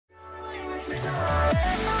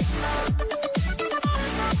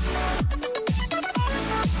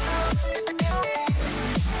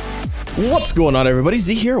What's going on, everybody?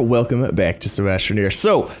 Z here. Welcome back to some Astroneer.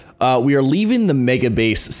 So, we are leaving the Mega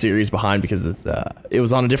Base series behind because it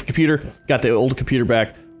was on a different computer. Got the old computer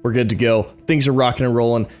back. We're good to go. Things are rocking and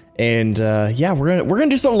rolling. And yeah, we're gonna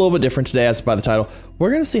do something a little bit different today, as by the title.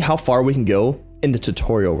 We're gonna see how far we can go in the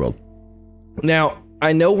tutorial world. Now,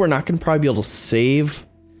 I know we're not gonna probably be able to save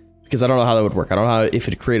because I don't know how that would work. I don't know if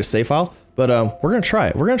it'd create a save file. But we're gonna try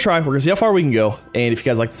it. We're gonna see how far we can go. And if you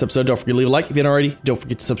guys like this episode, don't forget to leave a like. If you haven't already, don't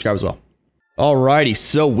forget to subscribe as well. Alrighty,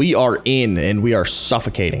 so we are in and we are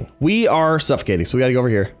suffocating. So we gotta go over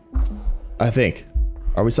here. I think.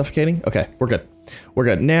 Are we suffocating? Okay, we're good. We're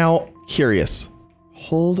good. Now, curious.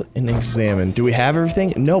 Hold and examine. Do we have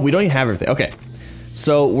everything? No, we don't even have everything. Okay.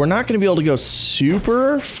 So we're not gonna be able to go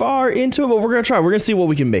super far into it, but we're gonna try. We're gonna see what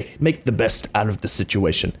we can make. Make the best out of the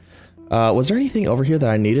situation. Was there anything over here that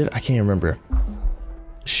I needed? I can't remember.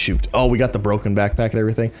 Shoot. Oh, we got the broken backpack and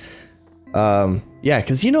everything. Yeah,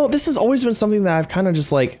 because you know, this has always been something that I've kind of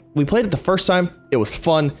just like, we played it the first time, it was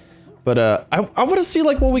fun, but I want to see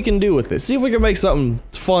like what we can do with this. See if we can make something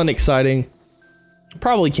fun, exciting.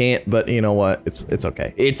 Probably can't, but you know what? It's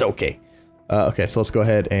okay. It's okay. Okay, so let's go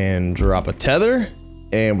ahead and drop a tether,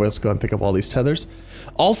 and let's go ahead and pick up all these tethers.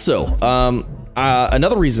 Also,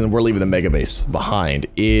 another reason we're leaving the Mega Base behind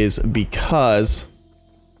is because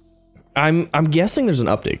I'm guessing there's an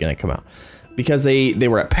update gonna come out. Because they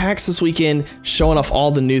were at PAX this weekend showing off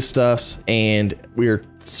all the new stuffs, and we were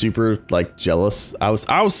super like jealous. I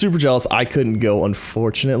was super jealous. I couldn't go,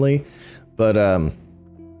 unfortunately, but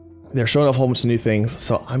they're showing off a whole bunch of new things.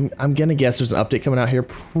 So I'm gonna guess there's an update coming out here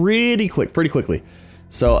pretty quickly.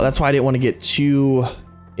 So that's why I didn't want to get too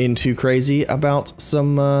crazy about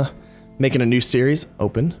some making a new series.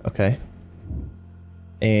 Open, okay.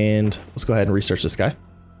 And let's go ahead and research this guy.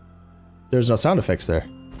 There's no sound effects there.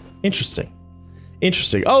 Interesting.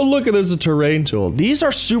 Oh, look, there's a terrain tool. These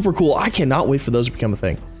are super cool. I cannot wait for those to become a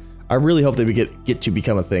thing. I really hope they get to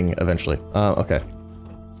become a thing eventually. Okay.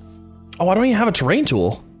 Oh, I don't even have a terrain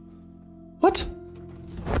tool. What?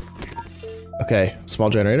 Okay,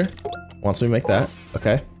 small generator. Wants me to make that.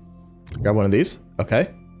 Okay. Grab one of these.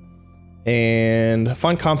 Okay. And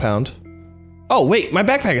find compound. Oh, wait, my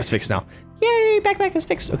backpack is fixed now. Yay, backpack is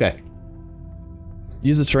fixed. Okay.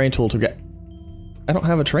 Use the terrain tool to get... I don't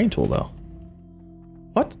have a terrain tool though.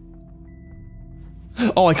 What?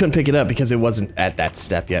 Oh, I couldn't pick it up because it wasn't at that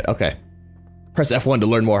step yet. Okay. Press F1 to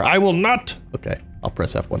learn more. I will not. Okay, I'll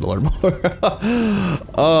press F1 to learn more.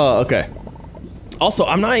 Oh, okay. Also,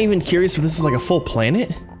 I'm not even curious if this is like a full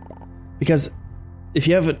planet. Because if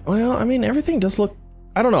you have it, well, I mean, everything does look,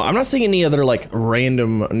 I don't know. I'm not seeing any other like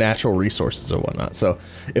random natural resources or whatnot. So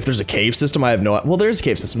if there's a cave system, I have no, well, there's a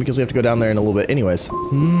cave system because we have to go down there in a little bit anyways.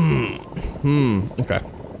 Okay.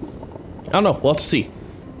 I don't know, we'll have to see.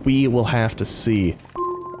 We will have to see.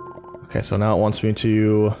 Okay, so now it wants me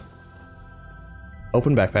to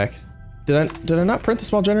open backpack. Did I not print the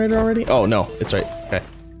small generator already? Oh no, it's right. Okay.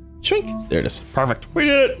 Shrink. There it is. Perfect. We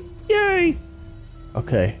did it! Yay!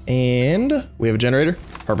 Okay, and we have a generator.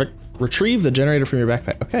 Perfect. Retrieve the generator from your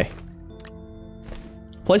backpack. Okay.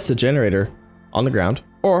 Place the generator on the ground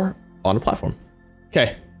or on a platform.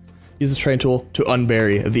 Okay. Use this terrain tool to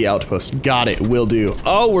unbury the outpost. Got it. Will do.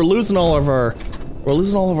 Oh, we're losing all of our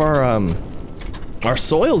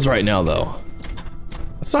soils right now, though.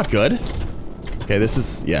 That's not good. Okay, this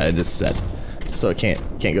is, yeah, it is set, so it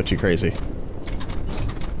can't go too crazy.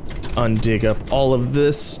 Undig up all of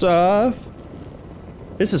this stuff.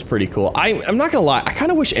 This is pretty cool. I'm not gonna lie. I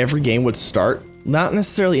kind of wish every game would start not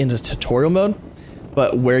necessarily in a tutorial mode,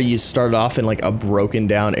 but where you start off in like a broken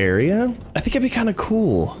down area. I think it'd be kind of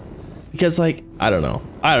cool. Because like, I don't know,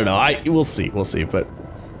 we'll see, but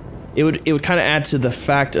it would kind of add to the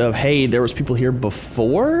fact of, hey, there was people here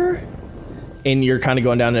before, and you're kind of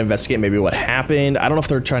going down to investigate maybe what happened. I don't know if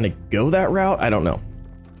they're trying to go that route, I don't know.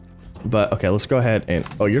 But okay, let's go ahead and,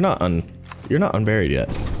 oh, you're not unburied yet.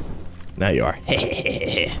 Now you are.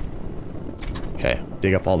 Okay,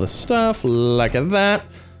 dig up all this stuff like that.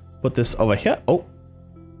 Put this over here. Oh,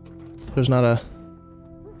 there's no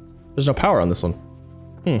power on this one.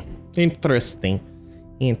 Interesting.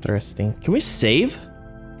 Can we save?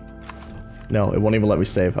 No, it won't even let me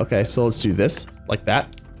save. Okay, so let's do this. Like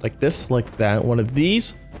that. Like this. Like that. One of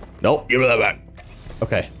these. Nope, give me that back.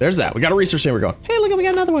 Okay, there's that. We got a research chamber going. Hey, look, we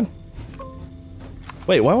got another one.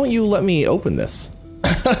 Wait, why won't you let me open this?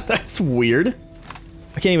 That's weird.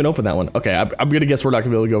 I can't even open that one. Okay, I'm gonna guess we're not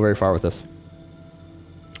gonna be able to go very far with this.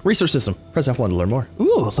 Research system. Press F1 to learn more.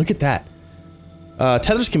 Ooh, look at that.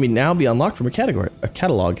 Tethers can now be unlocked from a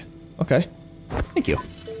catalog. Okay. Thank you. Go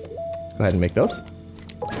ahead and make those.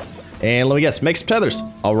 And let me guess, make some tethers.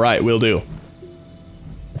 All right, will do.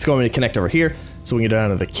 It's going to connect over here so we can get down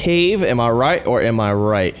to the cave. Am I right or am I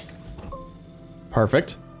right?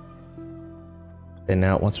 Perfect. And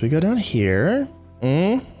now once we go down here,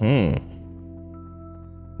 we'll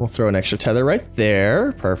throw an extra tether right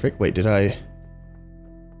there. Perfect. Wait, did I?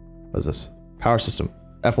 What is this? Power system.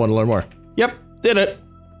 F1 to learn more. Yep, did it.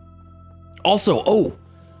 Also,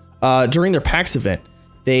 during their PAX event,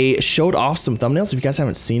 they showed off some thumbnails. If you guys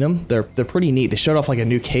haven't seen them, they're pretty neat. They showed off like a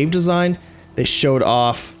new cave design. They showed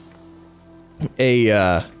off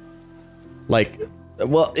a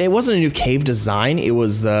well, it wasn't a new cave design. It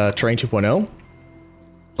was Terrain 2.0,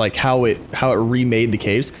 like how it remade the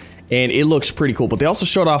caves, and it looks pretty cool. But they also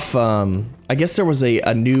showed off. I guess there was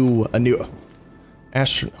a new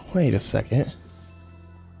Wait a second.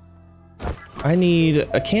 I need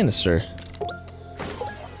a canister.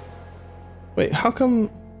 Wait, how come?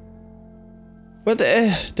 What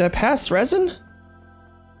the? Did I pass resin?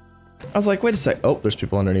 I was like, wait a sec. Oh, there's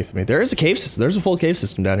people underneath me. There is a cave system. There's a full cave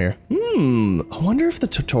system down here. I wonder if the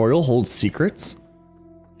tutorial holds secrets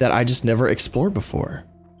that I just never explored before.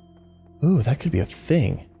 Ooh, that could be a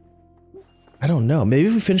thing. I don't know. Maybe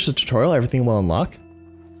if we finish the tutorial, everything will unlock.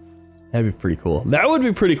 That'd be pretty cool. That would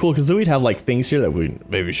be pretty cool because then we'd have like things here that we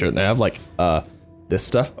maybe shouldn't have, like this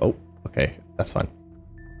stuff. Oh, okay, that's fine.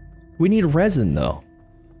 We need resin though.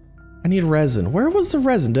 I need resin. Where was the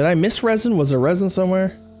resin? Did I miss resin? Was there resin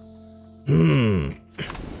somewhere?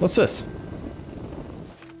 What's this?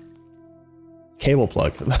 Cable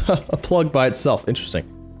plug. A plug by itself. Interesting.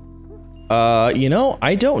 You know,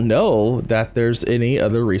 I don't know that there's any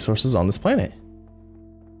other resources on this planet.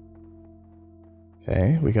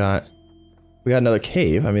 Okay, we got another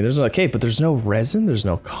cave. I mean, there's another cave, but there's no resin. There's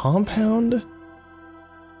no compound.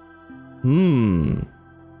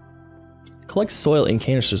 Collect soil in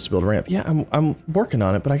canisters to build a ramp. Yeah, I'm working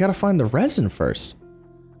on it, but I gotta find the resin first.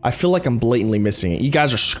 I feel like I'm blatantly missing it. You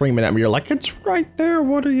guys are screaming at me. You're like, it's right there.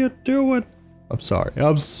 What are you doing? I'm sorry.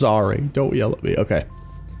 I'm sorry. Don't yell at me. Okay.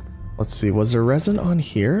 Let's see. Was there resin on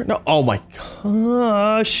here? No. Oh my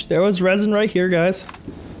gosh. There was resin right here, guys.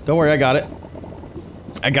 Don't worry. I got it.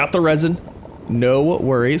 I got the resin. No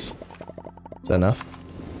worries. Is that enough?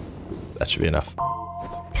 That should be enough.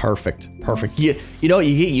 Perfect. Perfect. You know,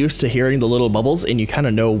 you get used to hearing the little bubbles and you kind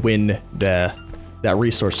of know when that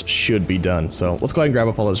resource should be done. So let's go ahead and grab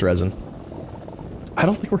up all this resin. I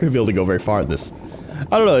don't think we're gonna be able to go very far in this.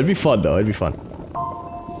 I don't know, it'd be fun though, it'd be fun.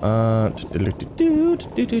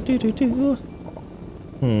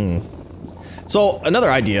 So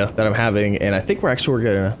another idea that I'm having, and I think we're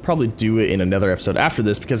gonna probably do it in another episode after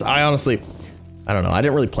this, because I honestly, I don't know, I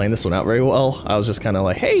didn't really plan this one out very well. I was just kind of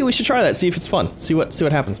like, hey, we should try that, see if it's fun, see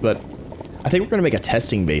what happens. But I think we're gonna make a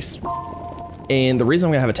testing base. And the reason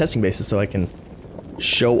I'm gonna have a testing base is so I can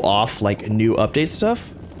show off like new update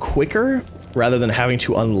stuff quicker rather than having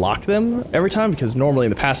to unlock them every time, because normally in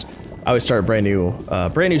the past I always start a brand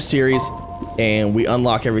new series and we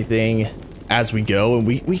unlock everything as we go, and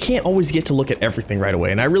we can't always get to look at everything right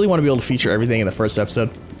away, and I really want to be able to feature everything in the first episode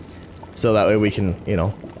so that way we can, you know,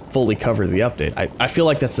 fully cover the update. I feel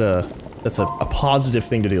like that's a positive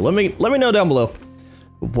thing to do. Let me know down below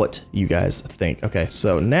what you guys think. Okay,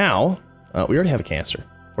 so now we already have a canister.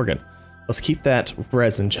 We're good. Let's keep that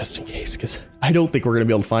resin just in case, because I don't think we're going to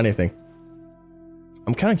be able to find anything.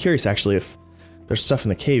 I'm kind of curious, actually, if there's stuff in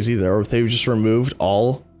the caves either, or if they've just removed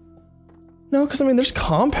all... No, because, I mean, there's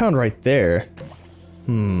compound right there.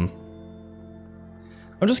 I'm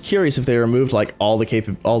just curious if they removed, like, all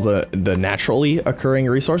the naturally occurring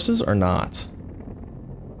resources or not.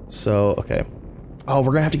 So, okay. Oh,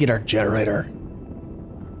 we're going to have to get our generator.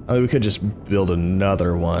 I mean, we could just build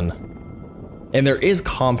another one. And there is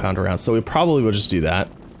compound around, so we probably will just do that.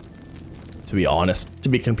 To be honest. To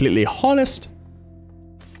be completely honest.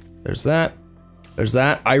 There's that. There's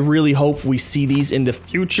that. I really hope we see these in the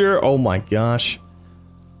future. Oh my gosh.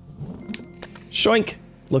 Shoink.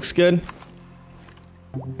 Looks good.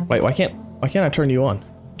 Wait, why can't I turn you on?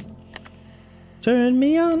 Turn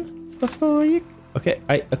me on before you... Okay,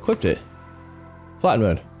 I equipped it. Flat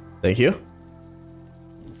mode. Thank you.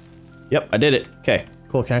 Yep, I did it. Okay.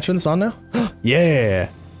 Cool, can I turn this on now? Yeah!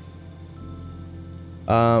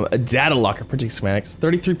 A data locker, printing schematics,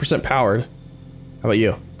 33% powered. How about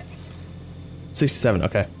you? 67,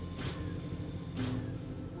 okay.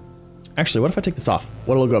 Actually, what if I take this off?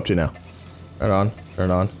 What'll it go up to now? Turn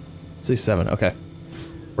it on. 67, okay.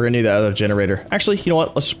 We're gonna need that other generator. Actually, you know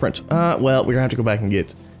what? Let's just print. Well, we're gonna have to go back and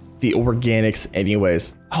get the organics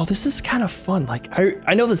anyways. Oh, this is kind of fun. Like,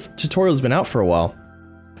 I know this tutorial's been out for a while,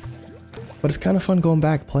 but it's kind of fun going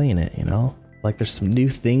back playing it, you know? Like there's some new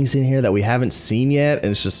things in here that we haven't seen yet,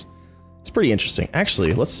 and it's pretty interesting.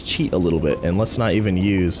 Actually, let's cheat a little bit and let's not even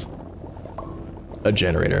use a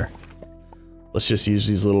generator. Let's just use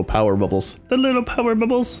these little power bubbles. The little power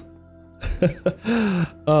bubbles.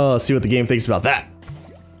 Oh, see what the game thinks about that.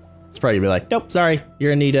 It's probably gonna be like, nope, sorry,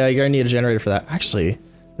 you're gonna need a generator for that. Actually,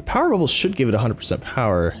 the power bubbles should give it 100%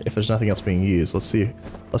 power if there's nothing else being used. Let's see.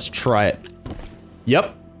 Let's try it.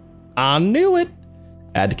 Yep, I knew it.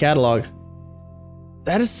 Add to catalog.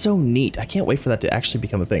 That is so neat. I can't wait for that to actually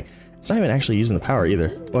become a thing. It's not even actually using the power either.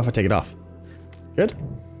 What if I take it off? Good.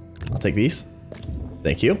 I'll take these.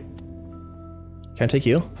 Thank you. Can I take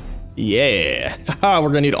you? Yeah. We're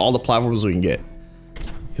gonna need all the platforms we can get.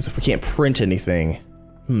 Because if we can't print anything.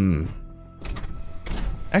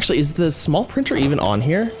 Actually, is the small printer even on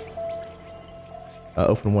here?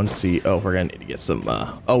 Open 1C. Oh, we're gonna need to get some,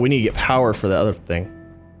 oh, we need to get power for the other thing.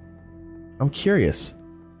 I'm curious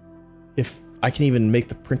if I can even make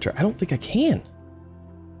the printer. I don't think I can.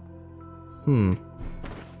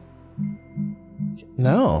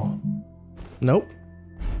 No. Nope.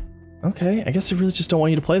 Okay, I guess they really just don't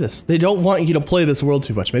want you to play this. They don't want you to play this world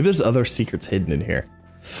too much. Maybe there's other secrets hidden in here.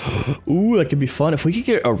 Ooh, that could be fun. If we could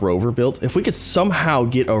get a rover built, if we could somehow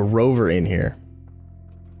get a rover in here,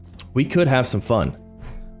 we could have some fun.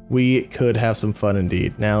 We could have some fun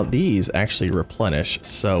indeed. Now, these actually replenish,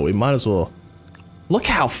 so we might as well... Look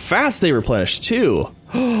how fast they replenish too!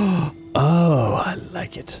 Oh, I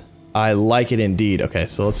like it. I like it indeed. Okay,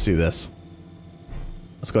 so let's do this.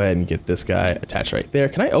 Let's go ahead and get this guy attached right there.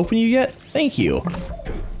 Can I open you yet? Thank you.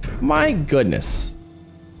 My goodness.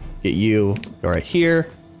 Get you, go right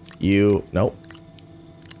here. You, nope.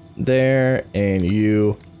 There, and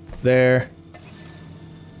you, there.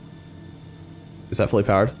 Is that fully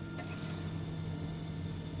powered?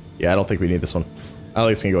 Yeah, I don't think we need this one. I don't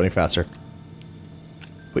think it's gonna go any faster.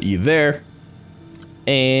 Put you there.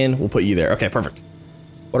 And we'll put you there. Okay, perfect.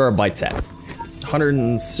 What are our bytes at?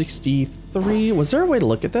 163. Was there a way to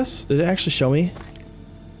look at this? Did it actually show me?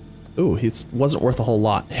 Ooh, it wasn't worth a whole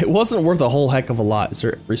lot. It wasn't worth a whole heck of a lot. Is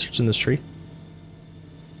there research in this tree?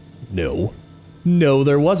 No. No,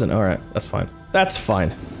 there wasn't. All right, that's fine. That's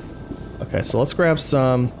fine. Okay, so let's grab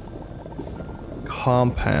some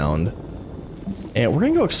compound. And we're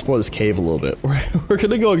gonna go explore this cave a little bit. We're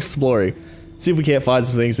gonna go exploring. See if we can't find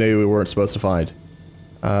some things maybe we weren't supposed to find.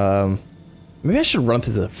 Maybe I should run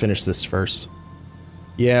through finish this first.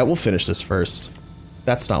 Yeah, we'll finish this first.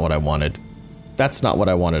 That's not what I wanted. That's not what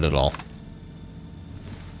I wanted at all.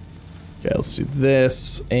 Okay, let's do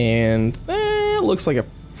this, and it looks like a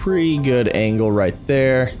pretty good angle right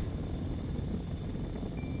there.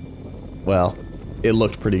 Well, it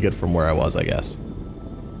looked pretty good from where I was, I guess.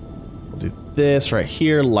 We'll do this right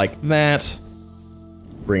here, like that.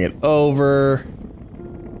 Bring it over.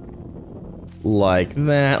 Like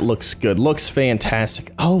that. Looks good. Looks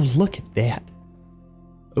fantastic. Oh, look at that.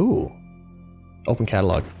 Ooh. Open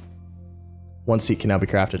catalog. One seat can now be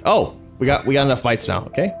crafted. Oh, we got enough bytes now.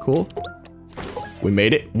 Okay, cool. We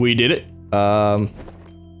made it. We did it. Do I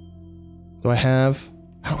have?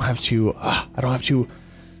 I don't have two. I don't have two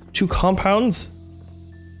compounds.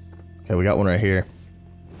 Okay, we got one right here.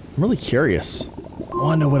 I'm really curious. I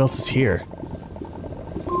want to know what else is here.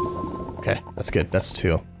 Okay, that's good. That's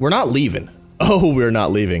two. We're not leaving. Oh, we're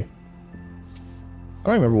not leaving. I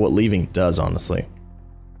don't remember what leaving does, honestly.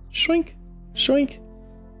 Shrink, shrink.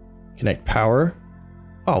 Connect power.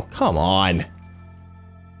 Oh, come on.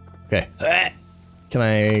 Okay. Can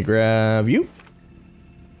I grab you?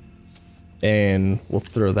 And we'll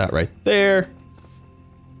throw that right there.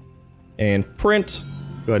 And print.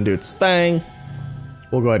 Go ahead and do its thing.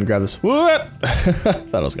 We'll go ahead and grab this. What?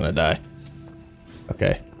 Thought I was gonna die.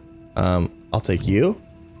 Okay. I'll take you.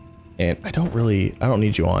 And I don't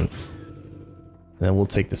need you on. And then we'll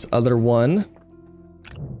take this other one.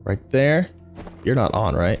 Right there. You're not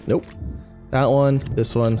on, right? Nope. That one,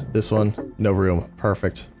 this one, this one. No room.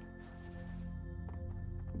 Perfect.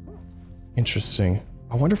 Interesting.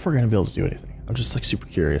 I wonder if we're gonna be able to do anything. I'm just like super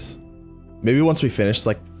curious. Maybe once we finish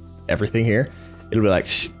like everything here, it'll be like,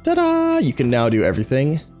 ta-da! You can now do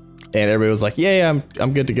everything. And everybody was like, yeah,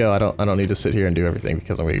 I'm good to go. I don't need to sit here and do everything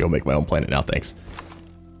because I'm gonna go make my own planet now. Thanks.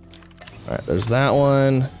 All right, there's that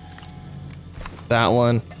one. That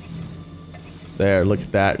one. There, look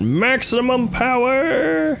at that. Maximum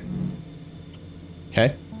power!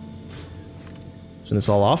 Okay. Turn this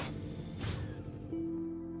all off.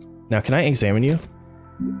 Now, can I examine you?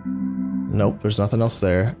 Nope, there's nothing else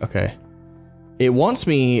there. Okay. It wants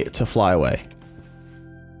me to fly away.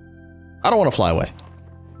 I don't want to fly away.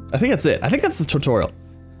 I think that's it. I think that's the tutorial.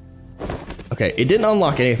 Okay, it didn't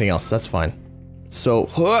unlock anything else. That's fine. So,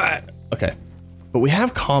 okay. But we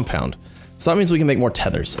have compound. So that means we can make more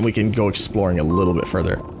tethers and we can go exploring a little bit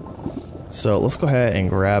further. So let's go ahead and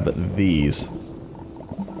grab these.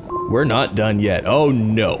 We're not done yet. Oh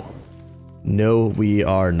no. No, we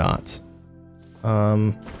are not.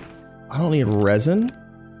 I don't need resin.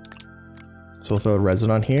 So we'll throw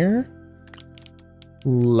resin on here.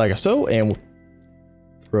 Like so, and we'll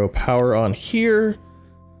throw power on here.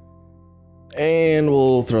 And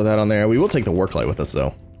we'll throw that on there. We will take the work light with us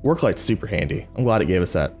though. Work light's super handy. I'm glad it gave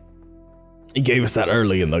us that. It gave us that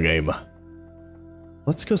early in the game.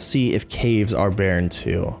 Let's go see if caves are barren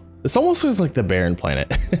too. This almost feels like the barren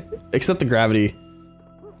planet. Except the gravity.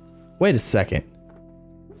 Wait a second.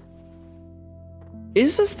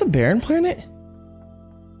 Is this the barren planet?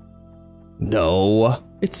 No,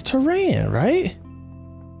 it's Terran, right?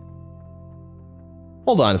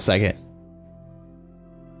 Hold on a second.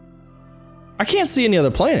 I can't see any other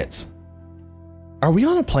planets. Are we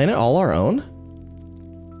on a planet all our own?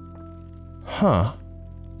 Huh.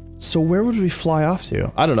 So where would we fly off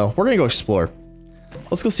to? I don't know. We're gonna go explore.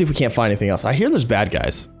 Let's go see if we can't find anything else. I hear there's bad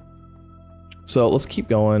guys. So let's keep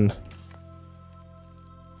going.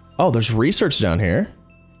 Oh, there's research down here.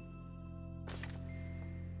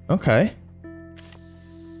 Okay.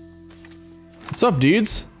 What's up,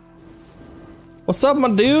 dudes? What's up, my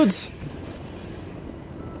dudes?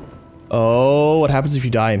 Oh, what happens if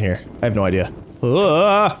you die in here? I have no idea.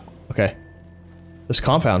 Okay. There's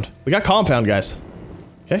compound. We got compound, guys.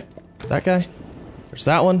 Okay. There's that guy. There's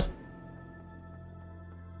that one.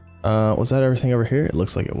 Was that everything over here? It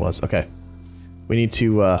looks like it was. Okay. We need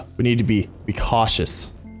to be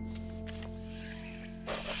cautious.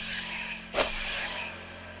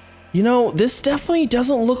 You know, this definitely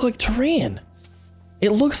doesn't look like Terran.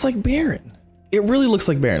 It looks like barren. It really looks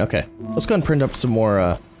like barren. Okay, let's go ahead and print up some more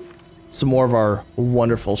of our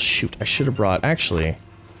wonderful. Shoot, I should have brought. Actually,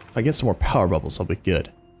 if I get some more power bubbles, I'll be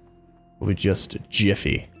good. We'll be just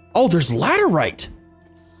jiffy. Oh, there's laterite.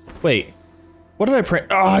 Wait, what did I print?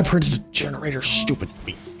 Oh, I printed a generator. Stupid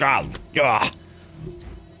me. God.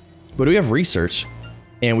 But we have research,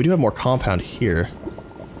 and we do have more compound here.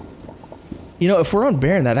 You know, if we're on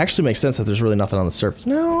barren, that actually makes sense that there's really nothing on the surface.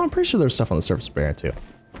 No, I'm pretty sure there's stuff on the surface of barren too.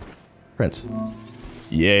 Print.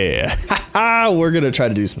 Yeah. We're gonna try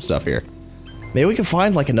to do some stuff here. Maybe we can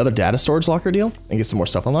find like another data storage locker deal and get some more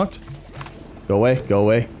stuff unlocked. Go away, go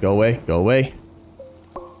away, go away, go away.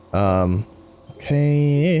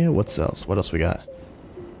 Okay, what else? What else we got?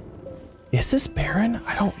 Is this barren?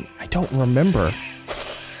 I don't remember.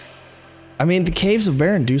 I mean, the caves of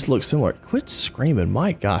barren do look similar. Quit screaming,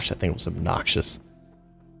 my gosh, that thing was obnoxious.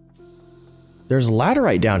 There's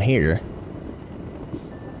laterite down here.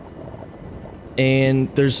 And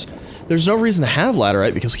there's no reason to have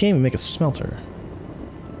laterite because we can't even make a smelter.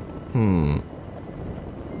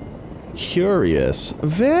 Curious.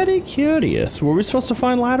 Very curious. Were we supposed to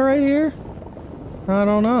find laterite here? I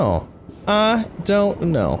don't know. I don't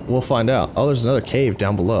know. We'll find out. Oh, there's another cave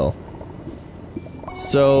down below.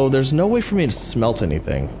 So there's no way for me to smelt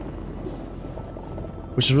anything.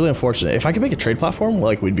 Which is really unfortunate. If I could make a trade platform,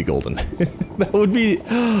 like, we'd be golden. That would be,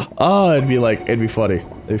 oh, it'd be funny.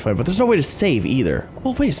 It'd be funny, but there's no way to save either.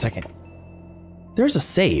 Well, wait a second. There's a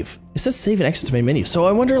save. It says save and exit to main menu. So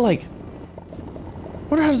I wonder, like,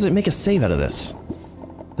 how does it make a save out of this?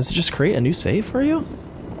 Does it just create a new save for you?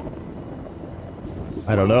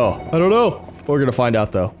 I don't know. I don't know. We're gonna find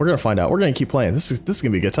out though. We're gonna find out. We're gonna keep playing. This is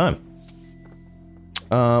gonna be a good time.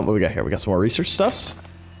 What do we got here? We got some more research stuffs.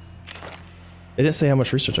 It didn't say how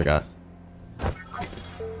much research I got.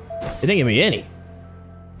 It didn't give me any.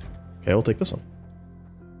 Okay, we'll take this one.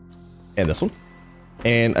 And this one.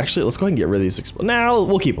 And actually, let's go ahead and get rid of these now,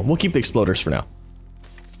 we'll keep them. We'll keep the exploders for now.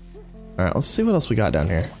 Alright, let's see what else we got down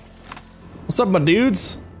here. What's up, my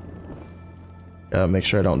dudes? Gotta make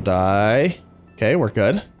sure I don't die. Okay, we're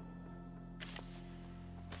good.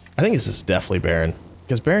 I think this is definitely barren.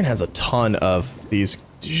 Because barren has a ton of these.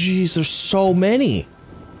 Jeez, there's so many.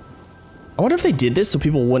 I wonder if they did this so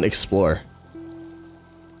people wouldn't explore. I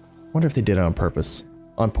wonder if they did it on purpose.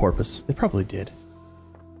 On porpoise. They probably did.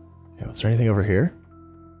 Okay, was there anything over here?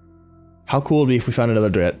 How cool would it be if we found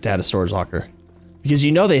another data storage locker? Because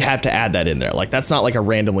you know they have to add that in there. Like, that's not like a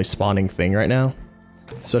randomly spawning thing right now.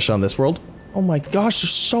 Especially on this world. Oh my gosh,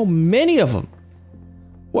 there's so many of them.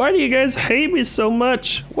 Why do you guys hate me so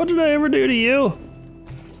much? What did I ever do to you?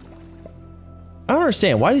 I don't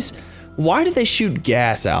understand. Why did they shoot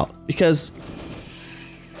gas out? Because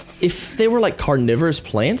if they were like carnivorous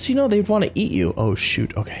plants, you know, they'd want to eat you. Oh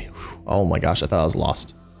shoot, okay. Oh my gosh, I thought I was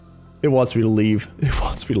lost. It wants me to leave. It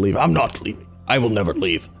wants me to leave. I'm not leaving. I will never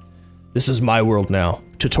leave. This is my world now.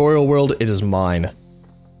 Tutorial world, it is mine.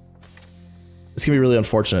 It's gonna be really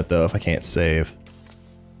unfortunate though if I can't save.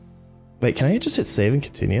 Wait, can I just hit save and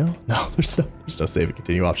continue? No, there's no save and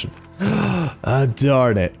continue option.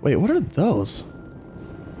 Darn it. Wait, what are those?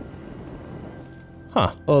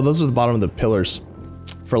 Huh. Oh, those are the bottom of the pillars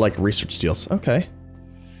for like research deals. Okay.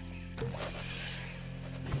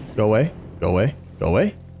 Go away. Go away. Go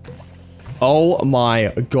away. Oh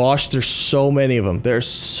my gosh, there's so many of them. There's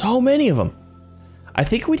so many of them. I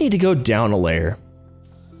think we need to go down a layer.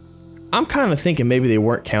 I'm kind of thinking maybe they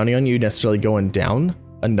weren't counting on you necessarily going down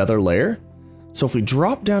another layer. So if we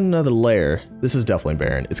drop down another layer, this is definitely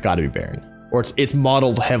barren. It's got to be barren, or it's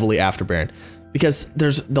modeled heavily after barren, because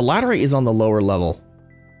the laterite is on the lower level.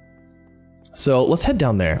 So let's head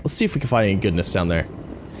down there. Let's see if we can find any goodness down there.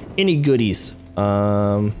 Any goodies?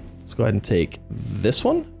 Let's go ahead and take this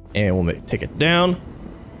one, and we'll take it down.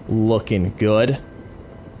 Looking good.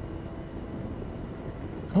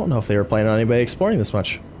 I don't know if they were planning on anybody exploring this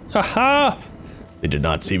much. Haha! They did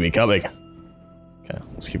not see me coming. Okay,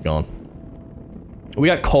 let's keep going. We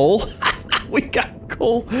got coal. We got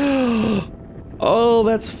coal. Oh,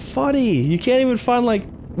 that's funny. You can't even find like,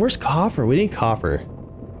 where's copper? We need copper.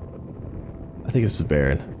 I think this is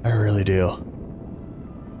barren. I really do.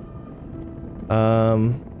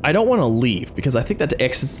 I don't want to leave because I think that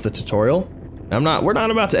exits the tutorial. We're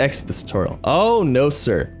not about to exit this tutorial. Oh, no,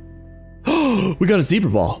 sir. We got a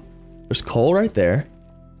zebra ball. There's coal right there.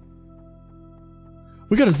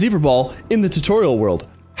 We got a zebra ball in the tutorial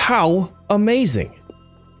world. How amazing.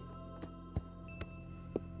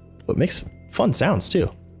 But makes fun sounds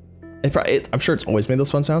too. I'm sure it's always made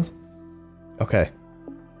those fun sounds. Okay.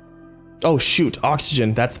 Oh shoot,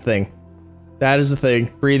 oxygen, that's the thing. That is the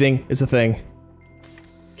thing. Breathing is a thing.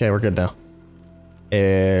 Okay, we're good now.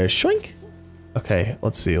 Shwink. Okay,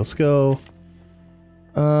 let's see, let's go.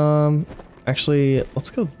 Actually, let's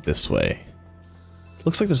go this way. It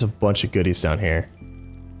looks like there's a bunch of goodies down here.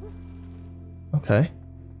 Okay.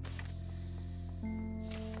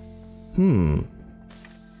 I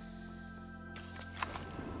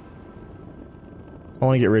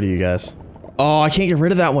want to get rid of you guys. Oh, I can't get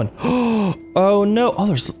rid of that one. Oh no. Oh,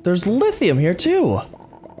 there's lithium here too.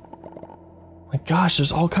 My gosh,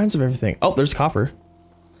 there's all kinds of everything. Oh, there's copper.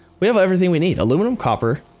 We have everything we need. Aluminum,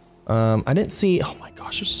 copper. I didn't see. Oh my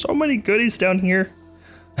gosh, there's so many goodies down here.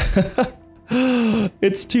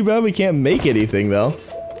 It's too bad we can't make anything though.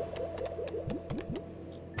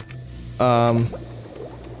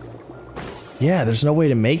 Yeah, there's no way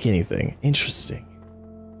to make anything. Interesting.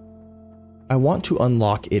 I want to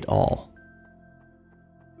unlock it all.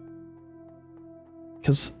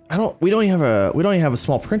 Cause we don't even have a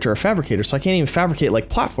small printer or fabricator, so I can't even fabricate like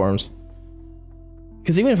platforms.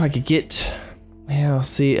 Cause even if I could get, yeah,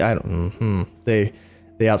 see, they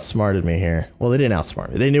outsmarted me here. Well, they didn't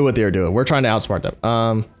outsmart me. They knew what they were doing. We're trying to outsmart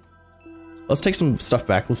them. Let's take some stuff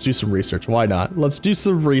back. Let's do some research. Why not? Let's do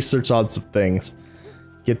some research on some things.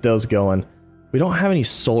 Get those going. We don't have any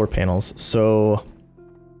solar panels, so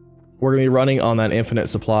we're gonna be running on that infinite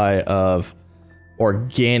supply of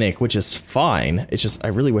organic, which is fine. It's just, I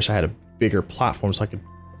really wish I had a bigger platform so I could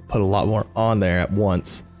put a lot more on there at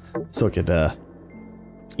once. So it could,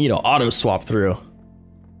 you know, auto swap through. All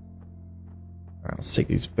right, let's take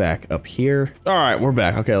these back up here. All right, we're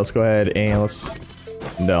back. Okay, let's go ahead and let's,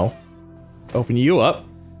 no. Open you up.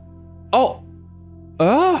 Oh!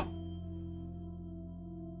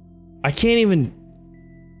 I can't even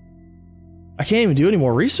do any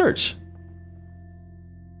more research.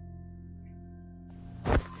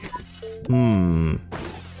 I'm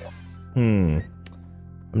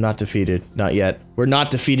not defeated. Not yet. We're not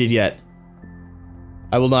defeated yet.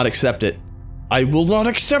 I will not accept it. I will not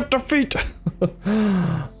accept defeat!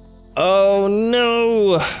 Oh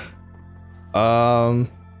no!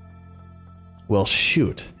 Well,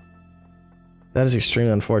 shoot. That is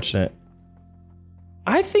extremely unfortunate.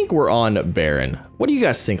 I think we're on barren. What do you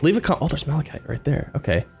guys think? Leave a comment. Oh, there's malachite right there.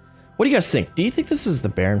 Okay. What do you guys think? Do you think this is the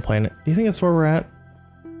barren planet? Do you think that's where we're at?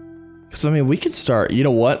 Because, I mean, we could start... You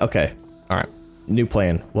know what? Okay. All right. New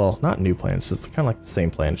plan. Well, not new plan. It's kind of like the same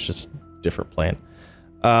plan. It's just different plan.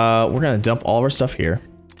 We're going to dump all of our stuff here.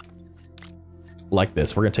 Like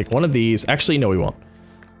this. We're going to take one of these. Actually, no, we won't.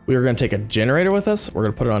 We are going to take a generator with us. We're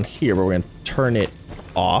going to put it on here, but we're going to turn it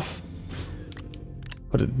off.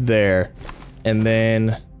 Put it there. And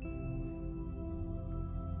then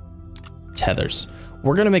tethers.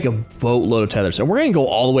 We're gonna make a boatload of tethers, and we're gonna go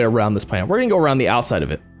all the way around this planet. We're gonna go around the outside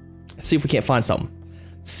of it. See if we can't find something.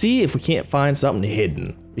 See if we can't find something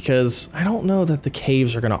hidden, because I don't know that the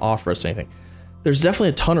caves are gonna offer us anything. There's definitely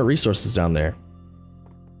a ton of resources down there.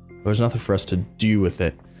 But there's nothing for us to do with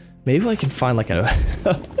it. Maybe I can find like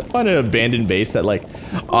find an abandoned base that like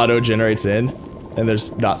auto generates in. and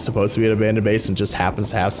there's not supposed to be an abandoned base and just happens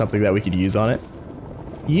to have something that we could use on it.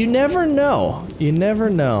 You never know. You never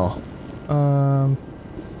know.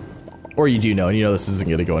 Or you do know, and you know this isn't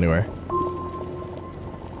gonna go anywhere.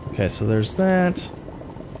 Okay, so there's that.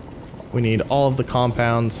 We need all of the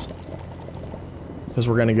compounds. Because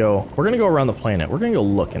we're gonna go around the planet. We're gonna go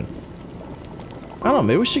looking. I don't know,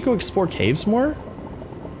 maybe we should go explore caves more?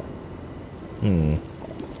 I think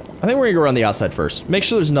we're gonna go around the outside first. Make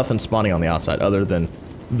sure there's nothing spawning on the outside other than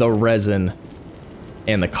the resin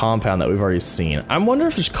and the compound that we've already seen. I wonder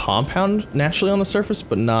if there's compound naturally on the surface,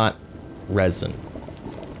 but not resin.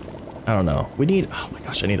 I don't know. We need, oh my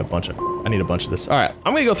gosh, I need a bunch of this. All right,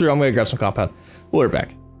 I'm gonna go through, I'm gonna grab some compound. We'll be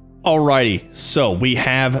back. Alrighty, so we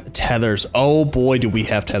have tethers. Oh boy, do we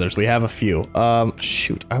have tethers. We have a few.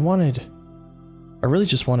 Shoot, I really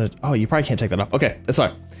just wanted, oh, you probably can't take that off. Okay, that's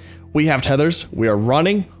fine. We have tethers, we are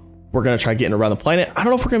running. We're gonna try getting around the planet. I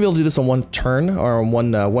don't know if we're gonna be able to do this on one turn or on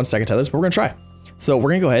 1 second tethers, but we're gonna try. So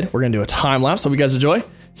we're gonna go ahead, we're gonna do a time lapse. Hope you guys enjoy.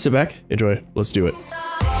 Sit back, enjoy, let's do it.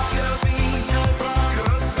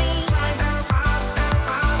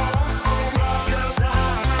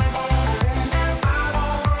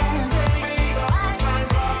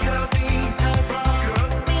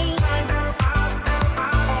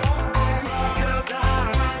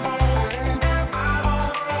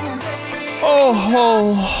 Oh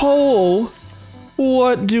ho ho!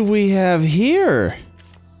 What do we have here?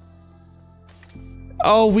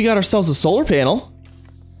 Oh, we got ourselves a solar panel.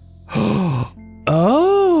 Oh,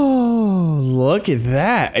 look at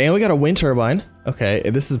that. And we got a wind turbine. Okay,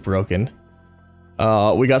 this is broken.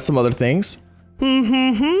 We got some other things.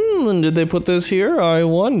 And did they put this here? I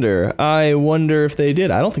wonder. I wonder if they did.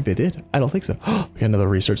 I don't think they did. I don't think so. We got another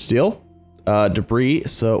research steel. Debris.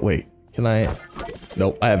 So, wait. Can I?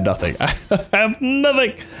 Nope, I have nothing. I have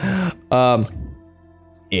nothing.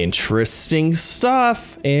 Interesting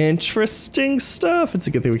stuff. Interesting stuff. It's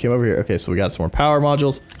a good thing we came over here. Okay, so we got some more power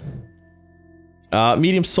modules.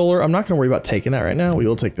 Medium solar. I'm not gonna worry about taking that right now. We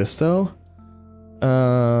will take this though.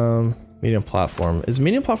 Medium platform. Is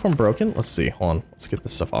medium platform broken? Let's see. Hold on. Let's get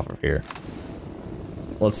this stuff off of here.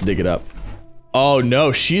 Let's dig it up. Oh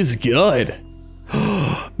no, she's good.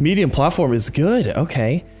 Medium platform is good.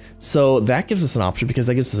 Okay. So that gives us an option because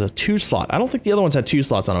that gives us a 2 slot. I don't think the other ones had 2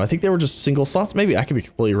 slots on them. I think they were just single slots. Maybe I could be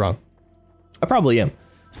completely wrong. I probably am.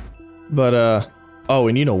 But, oh,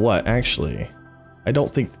 and you know what? Actually, yeah,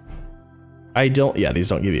 these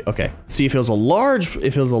don't give you, okay. See, if it was a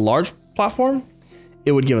large platform,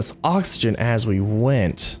 it would give us oxygen as we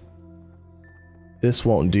went. This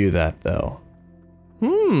won't do that though.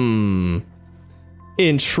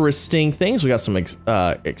 Interesting things. We got some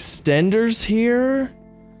extenders here.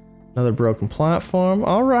 Another broken platform.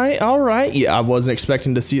 All right. Yeah, I wasn't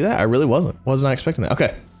expecting to see that. I really wasn't. Was not expecting that.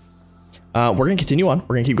 Okay. We're gonna continue on.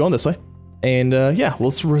 We're gonna keep going this way. And yeah,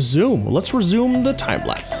 let's resume. Let's resume the time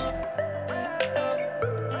lapse.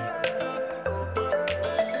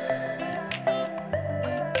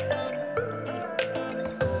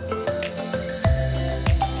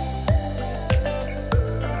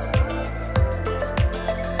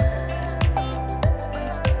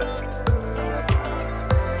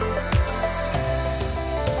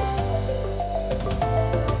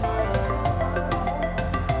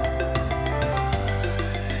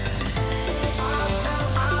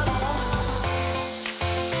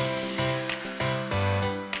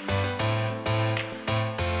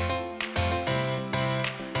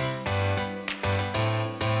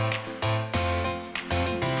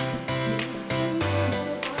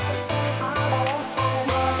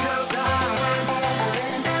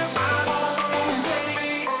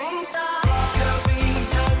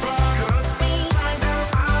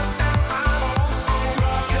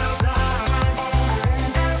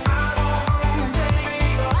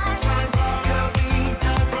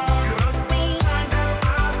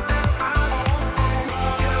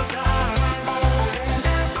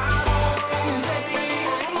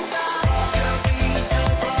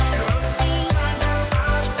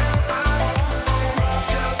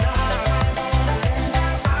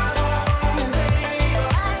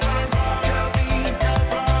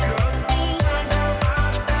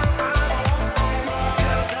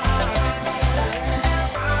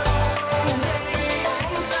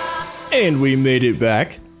 And we made it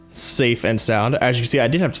back, safe and sound. As you can see, I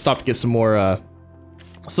did have to stop to get some more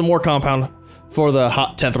compound for the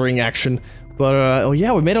hot tethering action. But oh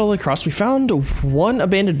yeah, we made it all the way across. We found one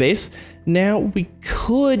abandoned base. Now we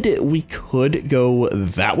could go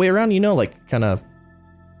that way around, you know, like kind of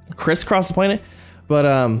crisscross the planet. But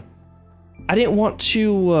I didn't want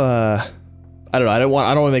to. I don't know. I don't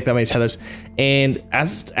want to make that many tethers. And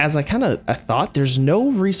as I thought, there's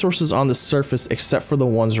no resources on the surface except for the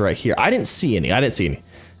ones right here. I didn't see any.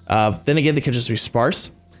 Then again, they could just be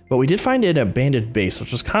sparse. But we did find an abandoned base,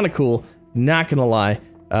 which was kind of cool. Not gonna lie.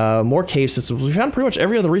 More cave systems. We found pretty much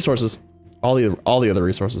every other resources, all the other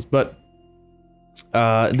resources, but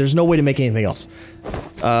there's no way to make anything else.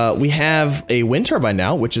 We have a wind turbine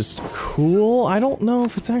now, which is cool. I don't know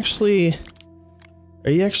if it's actually.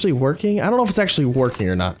 Are you actually working? I don't know if it's actually working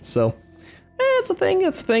or not. So, it's a thing.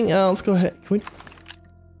 It's a thing. Let's go ahead. Can we?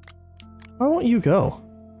 Why won't you go?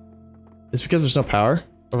 It's because there's no power.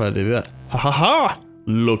 Why would I do that? Ha ha ha!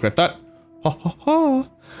 Look at that. Ha ha ha.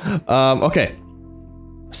 Okay.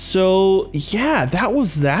 So yeah, that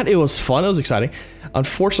was that. It was fun. It was exciting.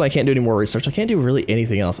 Unfortunately, I can't do any more research. I can't do really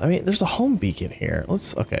anything else. I mean, there's a home beacon here.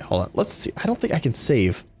 Okay, hold on. Let's see. I don't think I can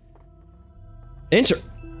save. Enter.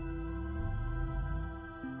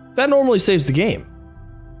 That normally saves the game.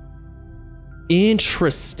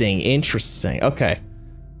 Interesting. Okay.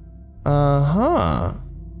 Uh-huh.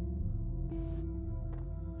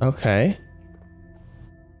 Okay.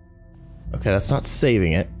 Okay, that's not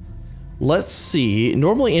saving it. Let's see.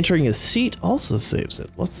 Normally entering a seat also saves it.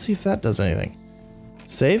 Let's see if that does anything.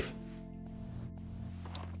 Save?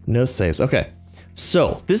 No saves. Okay.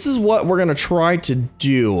 So, this is what we're going to try to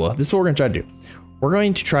do. We're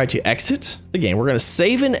going to try to exit the game. We're going to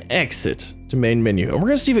save and exit to main menu. And we're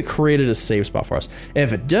going to see if it created a save spot for us. And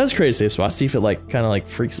if it does create a save spot, see if it kind of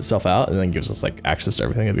freaks itself out and then gives us access to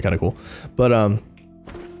everything. That'd be kind of cool. But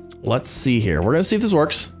let's see here. We're going to see if this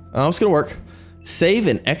works. It's going to work. Save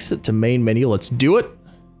and exit to main menu. Let's do it.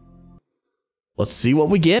 Let's see what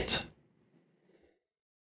we get.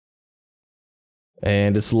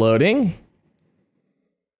 And it's loading.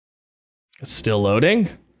 It's still loading.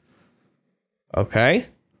 Okay.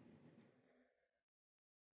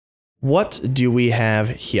 What do we have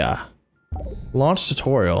here? Launch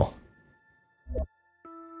tutorial.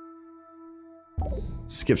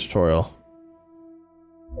 Skip tutorial.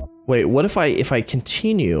 Wait, what if I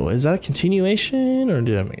continue? Is that a continuation or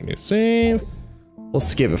did I make a new save? We'll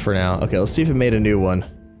skip it for now. Okay, let's see if it made a new one.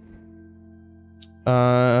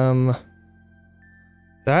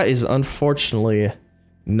 That is unfortunately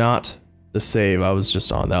not the save I was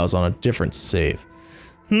just on. That was on a different save.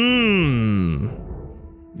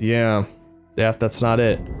 Yeah, that's not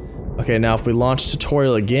it. Okay, now if we launch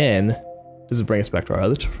tutorial again, does it bring us back to our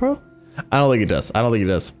other tutorial? I don't think it does. I think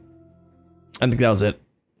that was it.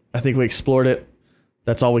 I think we explored it.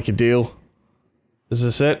 That's all we could do. Is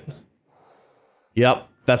this it? Yep,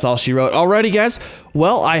 that's all she wrote. Alrighty, guys.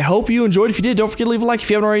 Well, I hope you enjoyed. If you did, don't forget to leave a like. If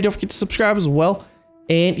you haven't already, don't forget to subscribe as well.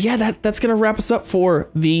 And yeah, that's gonna wrap us up for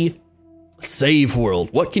the save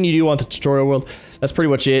world. What can you do on the tutorial world? That's pretty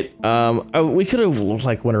much it. We could have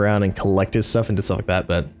went around and collected stuff and did stuff like that,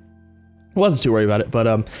 but wasn't too worried about it.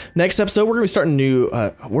 But next episode, we're gonna be starting a new.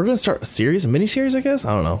 We're gonna start a mini series, I guess.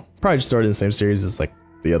 I don't know. Probably just started in the same series as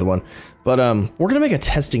the other one. But we're gonna make a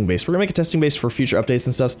testing base. We're gonna make a testing base for future updates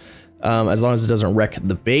and stuff. As long as it doesn't wreck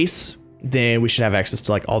the base, then we should have access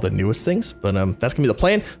to all the newest things. But that's gonna be the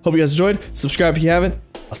plan. Hope you guys enjoyed. Subscribe if you haven't.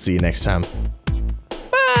 I'll see you next time.